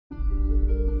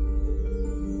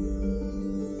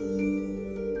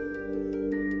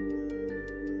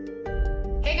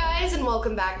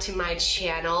welcome back to my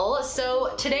channel.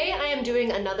 So today I am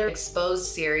doing another exposed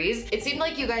series. It seemed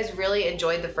like you guys really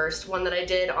enjoyed the first one that I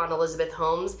did on Elizabeth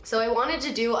Holmes, so I wanted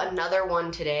to do another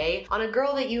one today on a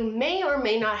girl that you may or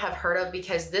may not have heard of,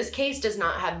 because this case does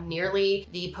not have nearly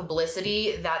the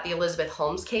publicity that the Elizabeth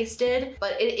Holmes case did,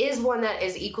 but it is one that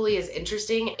is equally as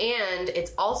interesting, and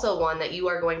it's also one that you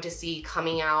are going to see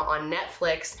coming out on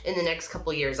Netflix in the next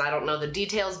couple years. I don't know the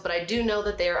details, but I do know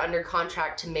that they are under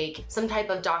contract to make some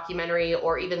type of documentary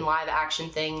or even live action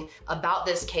thing about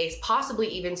this case, possibly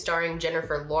even starring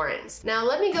Jennifer Lawrence. Now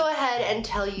let me go ahead and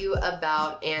tell you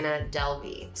about Anna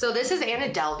Delvey. So this is Anna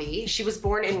Delvey. She was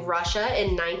born in Russia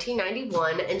in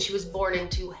 1991, and she was born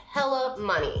into hella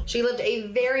money. She lived a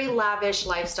very lavish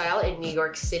lifestyle in New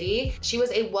York City. She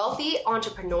was a wealthy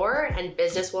entrepreneur and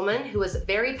businesswoman who was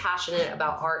very passionate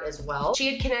about art as well.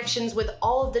 She had connections with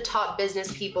all of the top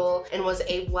business people and was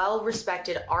a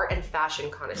well-respected art and fashion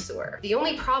connoisseur. The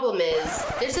only problem is,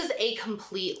 this is a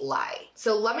complete lie.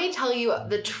 So let me tell you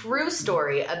the true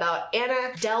story about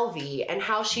Anna Delvey and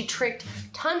how she tricked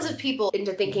tons of people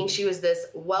into thinking she was this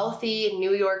wealthy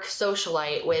New York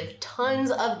socialite with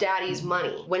tons of daddy's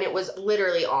money, when it was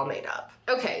literally all made up.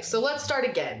 Okay, so let's start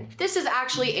again. This is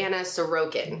actually Anna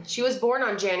Sorokin. She was born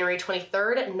on January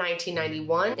 23rd,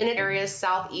 1991 in an area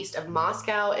southeast of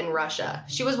Moscow in Russia.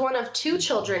 She was one of two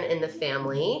children in the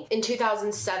family. In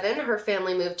 2007, her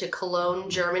family moved to Cologne,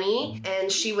 Germany, and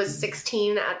she was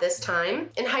 16 at this time.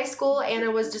 In high school,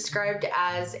 Anna was described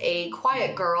as a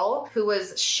quiet girl who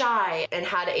was shy and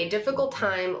had a difficult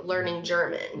time learning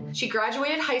German. She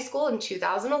graduated high school in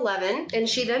 2011, and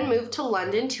she then moved to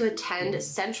London to attend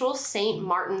Central St.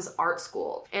 Martin's Art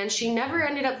School. And she never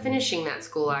ended up finishing that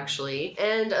school, actually,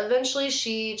 and eventually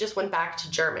she just went back to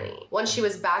Germany. Once she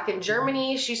was back in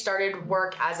Germany, she started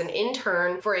work as an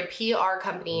intern for a PR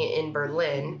company in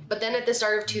Berlin. But then at the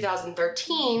start of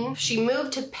 2013, she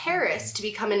moved to Paris to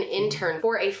become an intern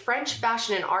for a French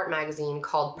fashion and art magazine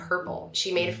called Purple.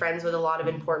 She made friends with a lot of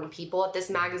important people at this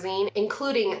magazine,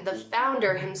 including the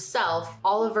founder himself,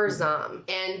 Oliver Zahm.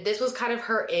 And this was kind of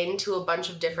her into a bunch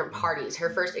of different parties,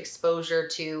 her first exposure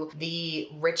to the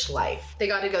rich life. They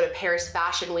got to go to Paris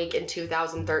Fashion Week in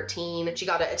 2013. She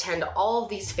got to attend all of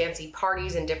these fancy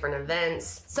parties and different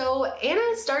events. So Anna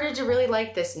started to really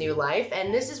like this new life,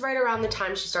 and this is right around the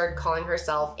time she started calling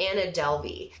herself Anna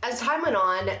Delvey. As time went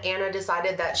on, Anna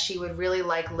decided that she would really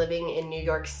like living in New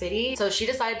York City, so she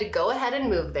decided to go ahead and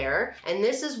move there, and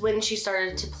this is when she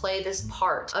started to play this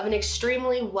part of an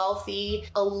extremely wealthy,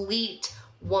 elite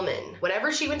woman.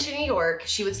 Whenever she went to New York,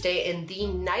 she would stay in the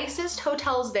nicest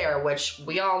hotels there, which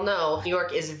we all know New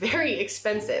York is very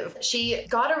expensive. She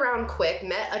got around quick,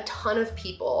 met a ton of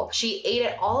people. She ate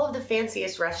at all of the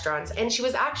fanciest restaurants, and she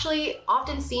was actually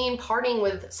often seen partying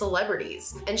with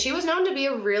celebrities. And she was known to be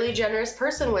a really generous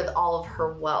person with all of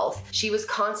her wealth. She was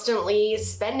constantly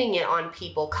spending it on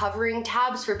people, covering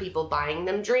tabs for people, buying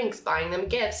them drinks, buying them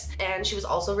gifts. And she was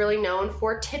also really known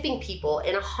for tipping people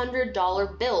in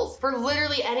 $100 bills for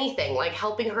literally anything, like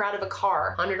helping her out of a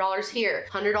car. $100 here,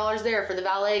 $100 there for the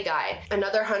valet guy,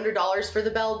 another $100 for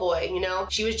the bellboy, you know?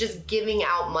 She was just giving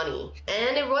out money.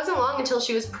 And it wasn't long until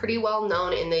she was pretty well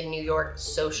known in the New York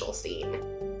social scene.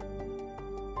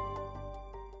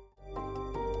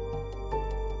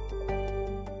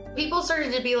 People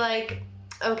started to be like,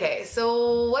 okay,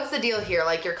 so what's the deal here?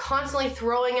 Like, you're constantly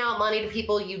throwing out money to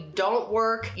people, you don't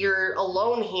work, you're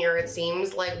alone here, it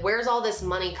seems. Like, where's all this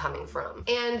money coming from?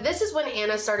 And this is when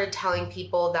Anna started telling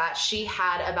people that she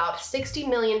had about 60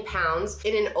 million pounds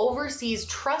in an overseas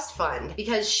trust fund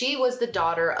because she was the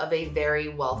daughter of a very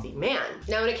wealthy man.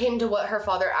 Now, when it came to what her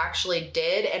father actually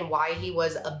did and why he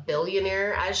was a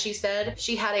billionaire, as she said,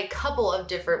 she had a couple of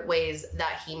different ways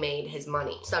that he made his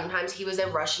money. Sometimes he was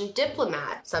a Russian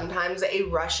diplomat, sometimes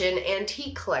a Russian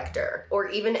antique collector, or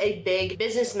even a big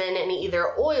businessman in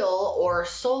either oil or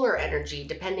solar energy,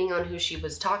 depending on who she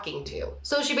was talking to.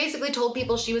 So she basically told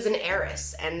people she was an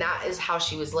heiress, and that is how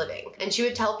she was living. And she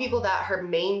would tell people that her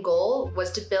main goal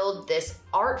was to build this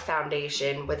art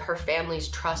foundation with her family's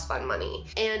trust fund money.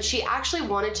 And she actually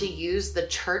wanted to use the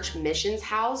Church Missions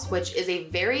House, which is a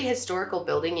very historical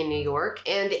building in New York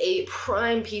and a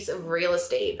prime piece of real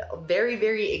estate, very,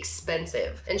 very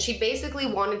expensive. And she basically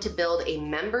wanted to build a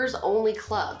members only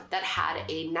club that had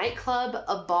a nightclub,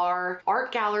 a bar,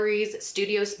 art galleries,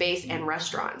 studio space, and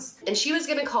restaurants. And she was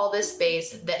gonna call this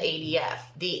space the ADF,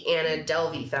 the Anna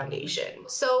Delvey Foundation.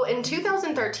 So in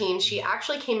 2013, she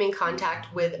actually came in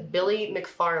contact with Billy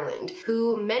McFarland,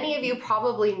 who many of you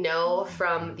probably know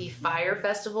from the Fire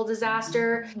Festival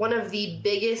disaster, one of the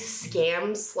biggest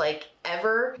scams like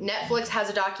ever. Netflix has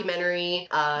a documentary.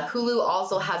 Hulu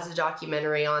also has a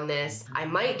documentary on this. I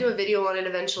might do a video on it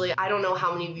eventually. I don't know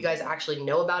how many of you guys actually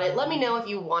know about it. Let me know if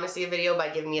you want to see a video by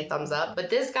giving me a thumbs up. But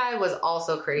this guy was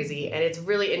also crazy, and it's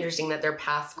really interesting that their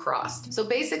paths crossed. So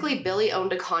basically, Billy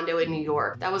owned a condo in New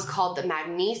York that was called the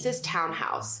Magnises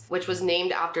Townhouse, which was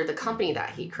named after the company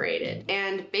that he created.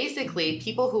 And basically,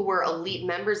 people who were elite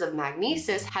members of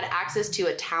Magnises had access to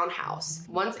a townhouse.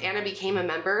 Once Anna became a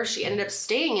member, she ended up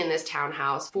staying in this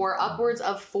townhouse for upwards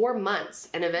of 4 months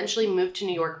and eventually moved to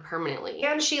New York permanently.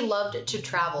 And she loved to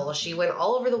travel. She went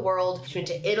all over the world. She went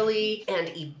to Italy and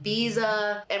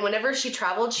Ibiza. And whenever she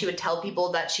traveled, she would tell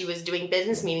people that she was doing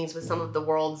business meetings with some of the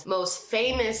world's most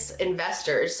famous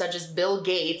investors, such as Bill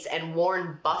Gates and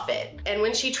Warren Buffett. And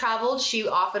when she traveled, she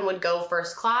often would go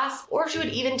first class, or she would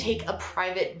even take a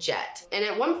private jet. And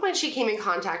at one point, she came in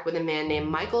contact with a man named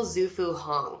Michael Zufu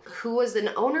Hong, who was an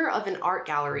owner of an art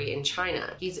gallery in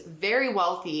China. He's very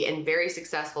wealthy and very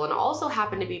successful, and also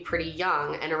happened to be pretty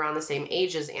young and around the same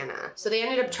age as Anna. So they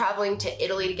ended up traveling to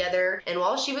Italy together, and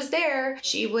while she was there,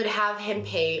 she would have him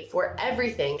pay for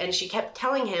everything, and she kept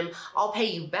telling him, "I'll pay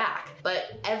you back,"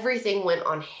 but everything went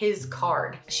on his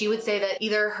card. She would say that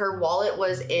either her wallet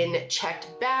was in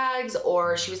checked bags,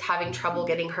 or she was having trouble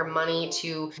getting her money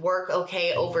to work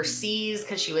okay overseas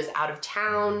because she was out of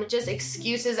town. Just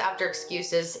excuses after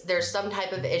excuses. There's some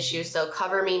type of issue, so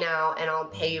cover me now and I'll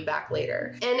pay you back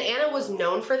later. And Anna was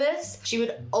known for this. She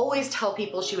would always tell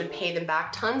people she would pay them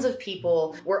back. Tons of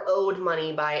people were owed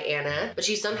money by Anna, but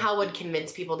she somehow would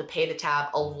convince people to pay the tab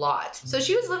a lot. So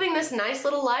she was living this nice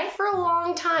little life for a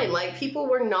long time. Like, people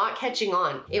were not catching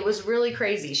on. It was really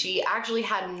crazy. She actually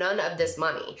had none of this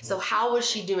money. So how was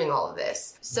she doing all of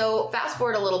this? So fast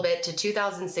forward a little bit to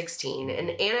 2016, and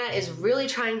Anna is really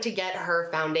trying to get her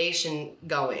foundation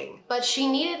going, but she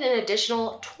needed an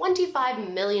additional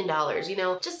 $25 million, you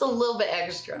know, just a little bit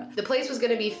extra. The place was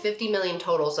going to be 50 million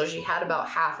total, so she had about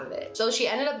half of it. So she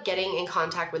ended up getting in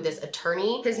contact with this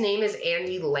attorney. His name is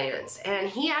Andy Lance, and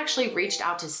he actually reached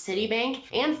out to Citibank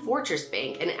and Fortress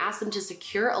Bank and asked them to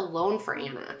secure a loan for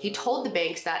Anna. He told the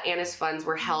banks that Anna's funds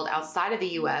were held outside of the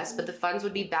US, but the funds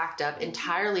would be backed up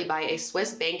entirely by a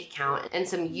Swiss bank account and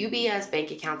some UBS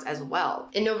bank accounts as well.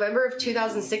 In November of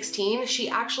 2016, she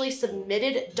actually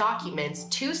submitted documents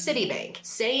to Citibank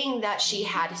saying that she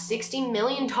had $60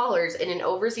 million in an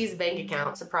overseas bank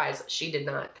account. Surprise, she did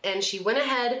not. And she went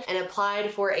ahead and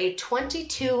applied for a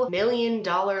 $22 million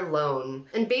loan.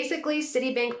 And basically,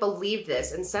 Citibank believed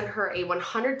this and sent her a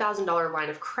 $100,000 line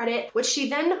of credit, which she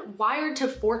then wired to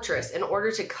Fortress in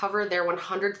order to cover their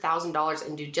 $100,000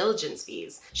 in due diligence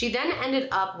fees. She then ended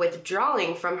up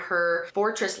withdrawing from her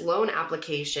Fortress loan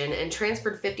application and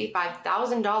transferred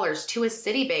 $55,000 to a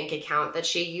Citibank account that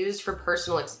she used for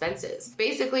personal expenses.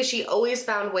 Basically, she always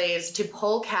found ways to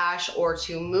pull cash or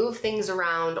to move things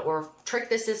around or trick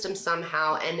the system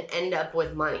somehow and end up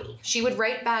with money. She would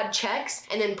write bad checks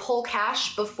and then pull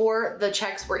cash before the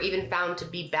checks were even found to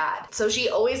be bad. So she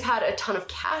always had a ton of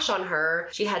cash on her.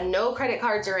 She had no credit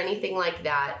cards or anything like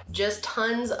that, just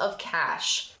tons of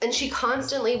cash. And she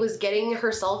constantly was getting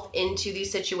herself into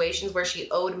these situations where she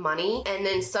owed money and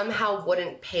then somehow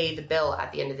wouldn't pay the bill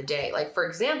at the end of the day. Like, for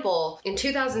example, in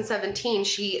 2017,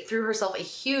 she threw herself a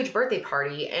huge birthday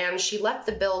party and she left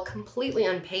the bill completely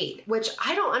unpaid, which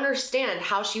I don't understand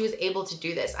how she was able to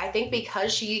do this. I think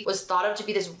because she was thought of to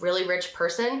be this really rich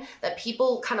person that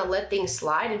people kind of let things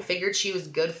slide and figured she was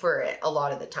good for it a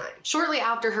lot of the time. Shortly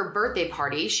after her birthday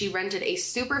party, she rented a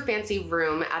super fancy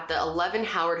room at the 11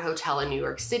 Howard Hotel in New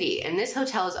York City. And this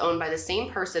hotel is owned by the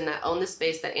same person that owned the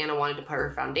space that Anna wanted to put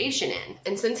her foundation in.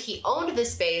 And since he owned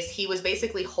this space, he was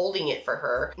basically holding it for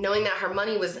her, knowing that her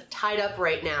money was tied up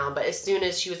right now, but as soon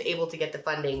as she was able to get the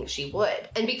funding, she would.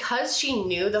 And because she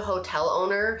knew the hotel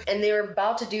owner and they were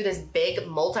about to do this big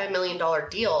multi-million-dollar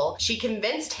deal, she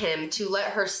convinced him to let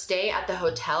her stay at the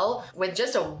hotel with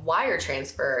just a wire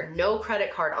transfer, no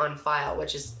credit card on file,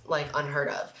 which is like unheard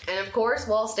of. And of course,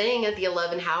 while staying at the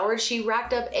 11 Howard, she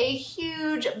racked up a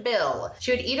huge bill.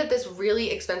 She would eat at this really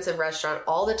expensive restaurant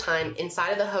all the time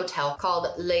inside of the hotel called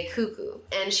Le Cuckoo.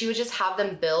 And she would just have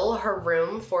them bill her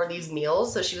room for these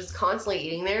meals. So she was constantly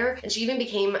eating there. And she even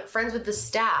became friends with the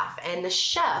staff and the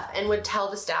chef and would tell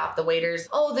the staff, the waiters,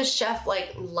 oh, the chef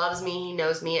like loves me, he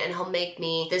knows me, and he'll make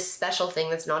me this special thing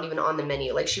that's not even on the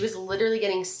menu. Like, she was literally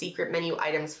getting secret menu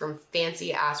items from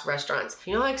fancy ass restaurants.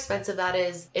 You know how expensive that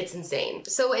is? It's insane.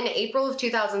 So in April of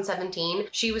 2017,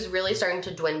 she was really starting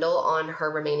to dwindle on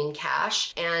her remaining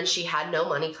cash and she had no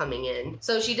money coming in.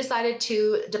 So she decided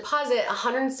to deposit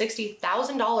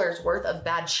 $160,000 worth of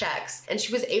bad checks, and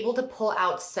she was able to pull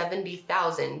out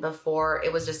 $70,000 before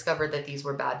it was discovered that these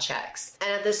were bad checks. checks.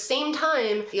 And at the same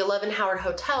time, the 11 Howard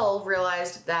Hotel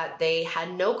realized that they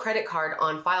had no credit card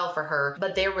on file for her,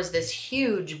 but there was this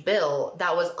huge bill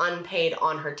that was unpaid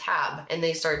on her tab, and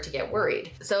they started to get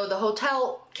worried. So the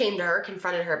hotel came to her,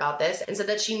 confronted her about this, and said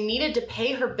that she needed to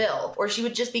pay her bill or she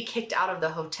would just be kicked out of the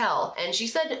hotel. And she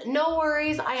said, no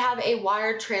worries, I have a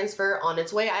wire transfer on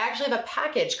its way. I actually have a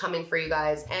package coming for you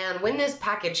guys. And when this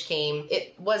package came,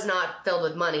 it was not filled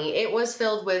with money. It was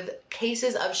filled with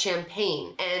cases of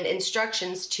champagne and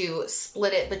instructions to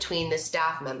split it between the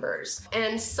staff members.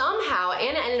 And somehow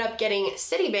Anna ended up getting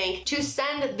Citibank to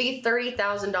send the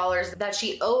 $30,000 that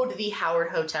she owed the Howard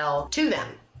Hotel to them,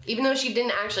 even though she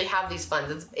didn't actually have these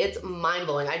funds. It's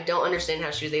mind-blowing. I don't understand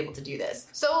how she was able to do this.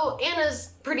 So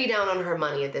Anna's pretty down on her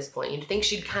money at this point. You'd think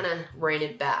she'd kind of rein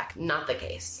it back. Not the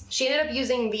case. She ended up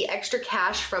using the extra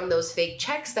cash from those fake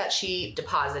checks that she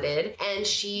deposited, and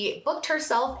she booked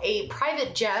herself a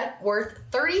private jet worth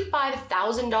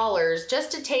 $35,000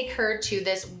 just to take her to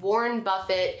this Warren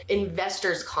Buffett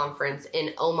investors conference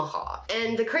in Omaha.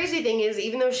 And the crazy thing is,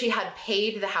 even though she had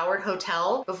paid the Howard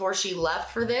Hotel before she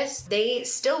left for this, they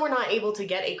still were not able to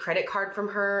get a credit card from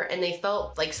her, and they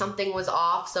felt like something was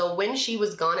off. So when she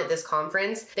was gone at this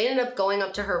conference, they ended up going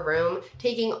up to her room,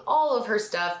 taking all of her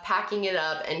stuff, packing it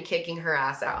up, and kicking her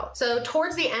ass out. So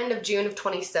towards the end of June of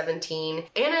 2017,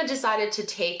 Anna decided to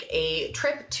take a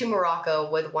trip to Morocco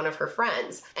with one of her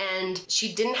friends. And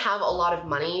she didn't have a lot of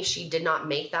money. She did not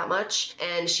make that much,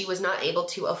 and she was not able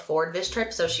to afford this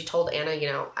trip. So she told Anna,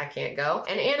 I can't go.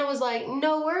 And Anna was like,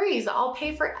 no worries, I'll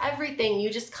pay for everything. You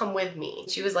just come with me.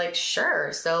 She was like,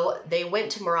 sure. So they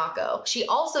went to Morocco. She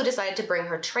also decided to bring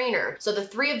her trainer. So the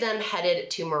three of them headed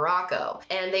to Morocco,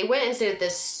 and they went and stayed at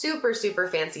this super, super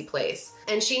fancy place.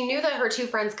 And she knew that her two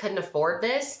friends couldn't afford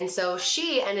this, and so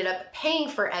she ended up paying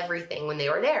for everything when they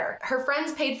were there. Her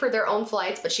friends paid for their own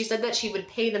flights, but she said that she would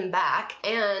pay them back,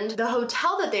 and the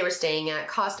hotel that they were staying at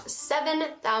cost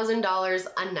 $7,000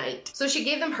 a night. So she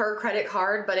gave them her credit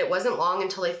card, but it wasn't long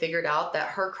until they figured out that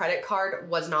her credit card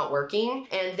was not working,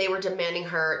 and they were demanding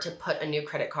her to put a new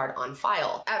credit card on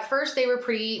file. At first, they were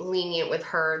pretty lenient with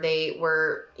her. They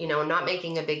were, not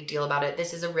making a big deal about it.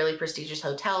 This is a really prestigious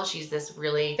hotel. She's this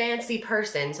really fancy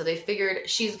person, so they figured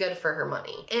she's good for her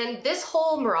money. And this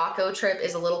whole Morocco trip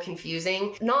is a little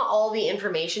confusing. Not all the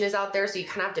information is out there, so you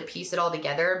kind of have to piece it all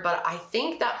together, but I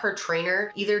think that her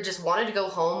trainer either just wanted to go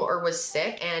home or was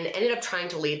sick and ended up trying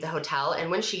to leave the hotel. And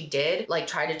when she did,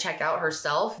 try to check out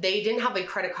herself, they didn't have a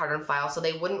credit card on file, so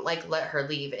they wouldn't let her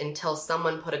leave until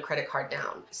someone put a credit card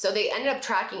down. So they ended up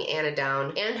tracking Anna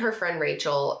down and her friend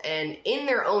Rachel, and in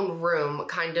their own room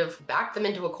kind of backed them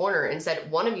into a corner and said,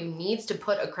 one of you needs to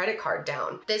put a credit card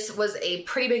down. This was a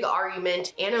pretty big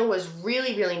argument. Anna was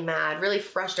really, really mad, really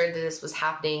frustrated that this was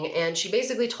happening, and she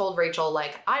basically told Rachel,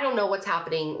 I don't know what's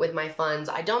happening with my funds.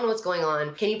 I don't know what's going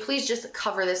on. Can you please just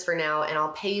cover this for now, and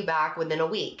I'll pay you back within a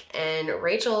week? And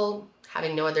Rachel,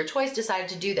 having no other choice, decided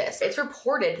to do this. It's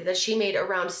reported that she made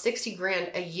around 60 grand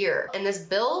a year, and this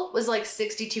bill was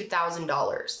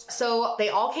 $62,000. So they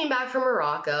all came back from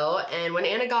Morocco, and when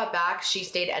Anna got back, she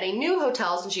stayed at a new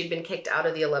hotel since she'd been kicked out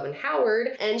of the 11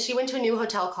 Howard, and she went to a new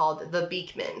hotel called the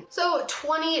Beekman. So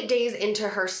 20 days into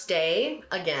her stay,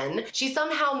 again, she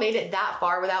somehow made it that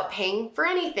far without paying for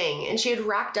anything, and she had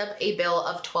racked up a bill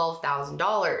of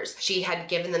 $12,000. She had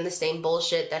given them the same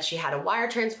bullshit that she had a wire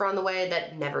transfer on the way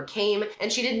that never came,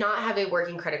 and she did not have a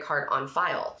working credit card on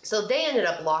file. So they ended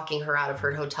up locking her out of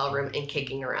her hotel room and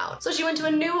kicking her out. So she went to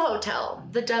a new hotel,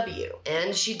 the W,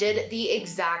 and she did the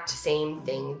exact same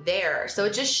thing there. So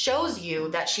it just shows you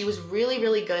that she was really,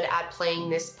 really good at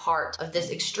playing this part of this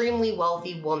extremely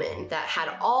wealthy woman that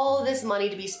had all this money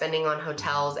to be spending on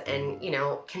hotels and,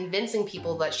 convincing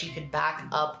people that she could back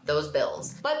up those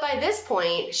bills. But by this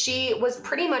point, she was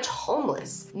pretty much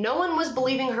homeless. No one was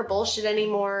believing her bullshit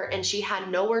anymore, and she had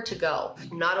nowhere to go.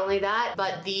 Not only that,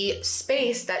 but the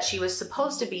space that she was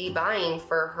supposed to be buying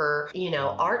for her,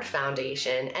 art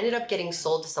foundation ended up getting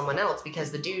sold to someone else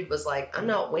because the dude was like, I'm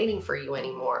not waiting for you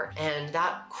anymore. And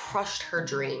that crushed her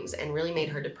dreams and really made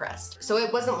her depressed. So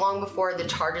it wasn't long before the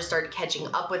charges started catching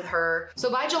up with her. So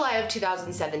by July of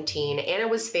 2017, Anna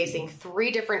was facing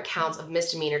 3 different counts of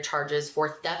misdemeanor charges for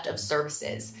theft of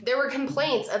services. There were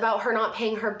complaints about her not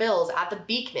paying her bills at the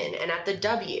Beekman and at the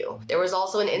W. There was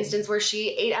also an instance where she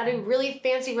ate at a really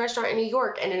fancy restaurant in New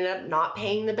York and ended up not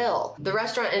paying the bill. The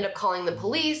restaurant ended up calling the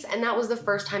police, and that was the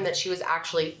first time that she was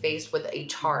actually faced with a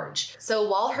charge. So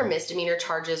while her misdemeanor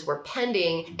charges were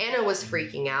pending, Anna was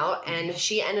freaking out, and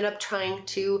she ended up trying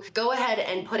to go ahead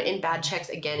and put in bad checks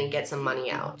again and get some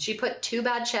money out. She put 2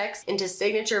 bad checks into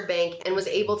Signature Bank and was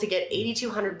able to get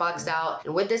 $8,200 out,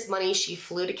 and with this money she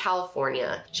flew to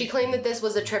California. She claimed that this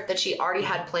was a trip that she already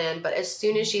had planned, but as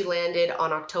soon as she landed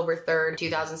on October 3rd,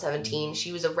 2017,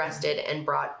 she was arrested and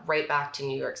brought right back to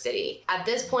New York City. At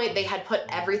this point, they had put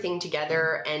everything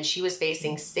together, and she was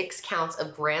facing 6 counts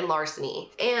of grand larceny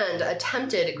and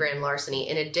attempted grand larceny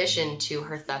in addition to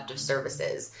her theft of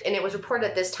services. And it was reported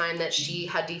at this time that she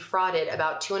had defrauded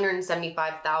about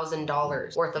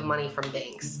 $275,000 worth of money from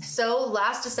banks. So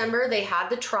last December, they had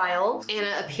the trial.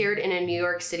 Anna appeared in a New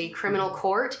York City criminal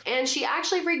court, and she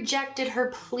actually rejected her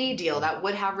plea deal that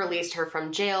would have released her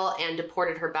from jail and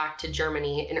deported her back to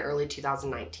Germany in early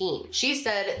 2019. She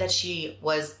said that she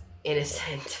was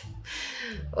innocent.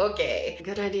 Okay,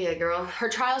 good idea, girl. Her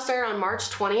trial started on March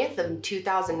 20th of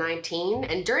 2019,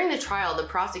 and during the trial, the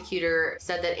prosecutor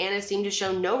said that Anna seemed to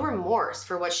show no remorse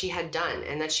for what she had done,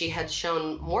 and that she had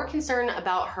shown more concern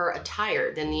about her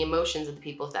attire than the emotions of the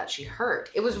people that she hurt.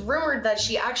 It was rumored that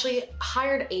she actually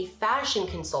hired a fashion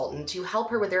consultant to help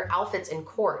her with her outfits in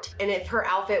court, and if her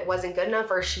outfit wasn't good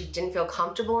enough or she didn't feel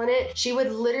comfortable in it, she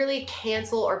would literally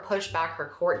cancel or push back her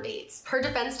court dates. Her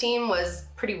defense team was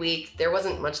pretty weak. There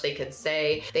wasn't much they could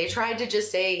say. They tried to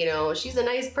just say, you know, she's a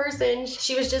nice person.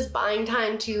 She was just buying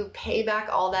time to pay back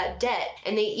all that debt.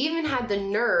 And they even had the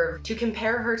nerve to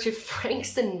compare her to Frank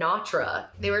Sinatra.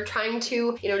 They were trying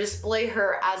to, you know, display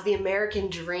her as the American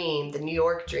dream, the New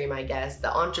York dream, I guess,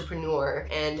 the entrepreneur,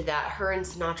 and that her and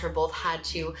Sinatra both had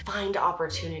to find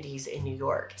opportunities in New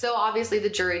York. So obviously the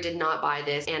jury did not buy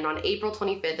this, and on April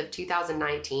 25th of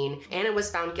 2019, Anna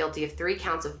was found guilty of 3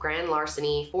 counts of grand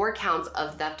larceny, 4 counts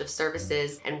of theft of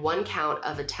services, and 1 count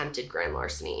of attempted grand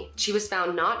larceny. She was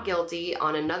found not guilty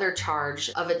on another charge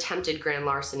of attempted grand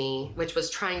larceny, which was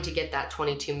trying to get that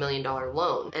 $22 million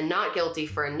loan, and not guilty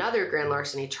for another grand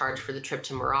larceny charge for the trip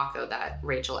to Morocco that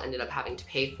Rachel ended up having to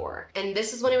pay for. And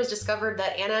this is when it was discovered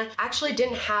that Anna actually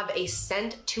didn't have a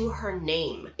cent to her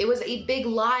name. It was a big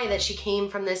lie that she came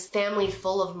from this family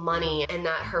full of money and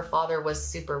that her father was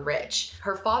super rich.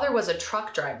 Her father was a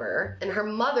truck driver, and her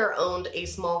mother owned a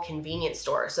small convenience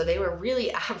store, so they were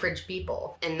really average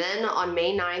people. And then on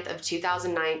May 9th of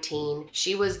 2019,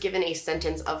 she was given a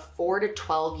sentence of 4 to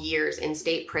 12 years in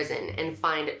state prison and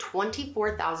fined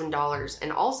 $24,000,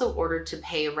 and also ordered to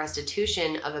pay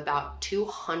restitution of about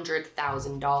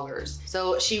 $200,000.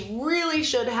 So she really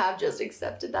should have just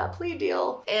accepted that plea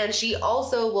deal. And she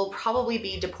also will probably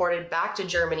be deported back to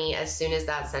Germany as soon as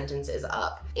that sentence is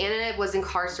up. Anna was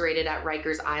incarcerated at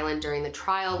Rikers Island during the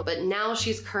trial, but now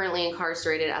she's currently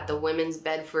incarcerated at the Women's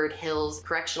Bedford Hills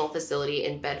Correctional Facility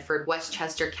in Bedford,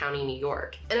 Westchester County, New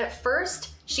York. And at first,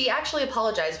 she actually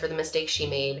apologized for the mistake she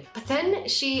made, but then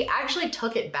she actually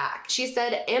took it back. She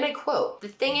said, and I quote, "The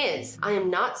thing is, I am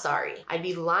not sorry. I'd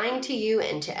be lying to you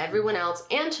and to everyone else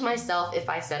and to myself if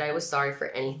I said I was sorry for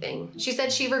anything." She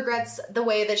said she regrets the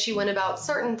way that she went about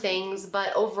certain things,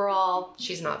 but overall,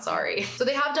 she's not sorry. So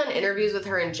they have done interviews with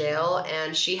her in jail,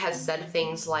 and she has said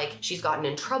things like she's gotten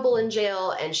in trouble in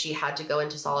jail and she had to go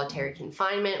into solitary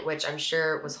confinement, which I'm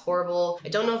sure was horrible. I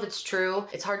don't know if it's true.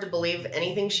 It's hard to believe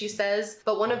anything she says,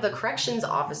 but one of the corrections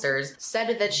officers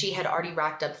said that she had already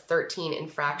racked up 13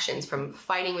 infractions from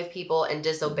fighting with people and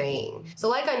disobeying. So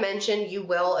like I mentioned, you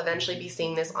will eventually be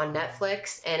seeing this on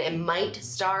Netflix, and it might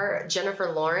star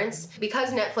Jennifer Lawrence. Because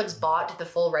Netflix bought the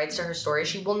full rights to her story,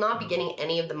 she will not be getting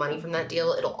any of the money from that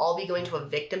deal. It'll all be going to a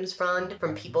victims fund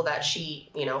from people that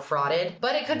she, you know, frauded.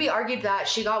 But it could be argued that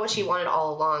she got what she wanted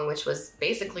all along, which was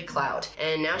basically clout.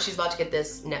 And now she's about to get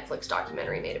this Netflix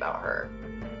documentary made about her.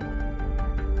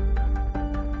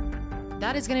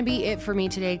 That is going to be it for me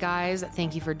today, guys.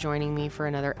 Thank you for joining me for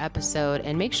another episode,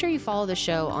 and make sure you follow the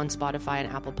show on Spotify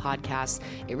and Apple Podcasts.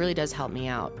 It really does help me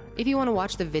out. If you want to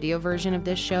watch the video version of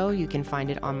this show, you can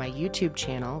find it on my YouTube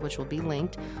channel, which will be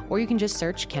linked, or you can just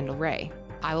search Kendall Ray.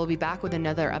 I will be back with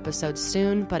another episode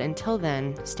soon, but until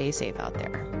then, stay safe out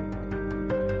there.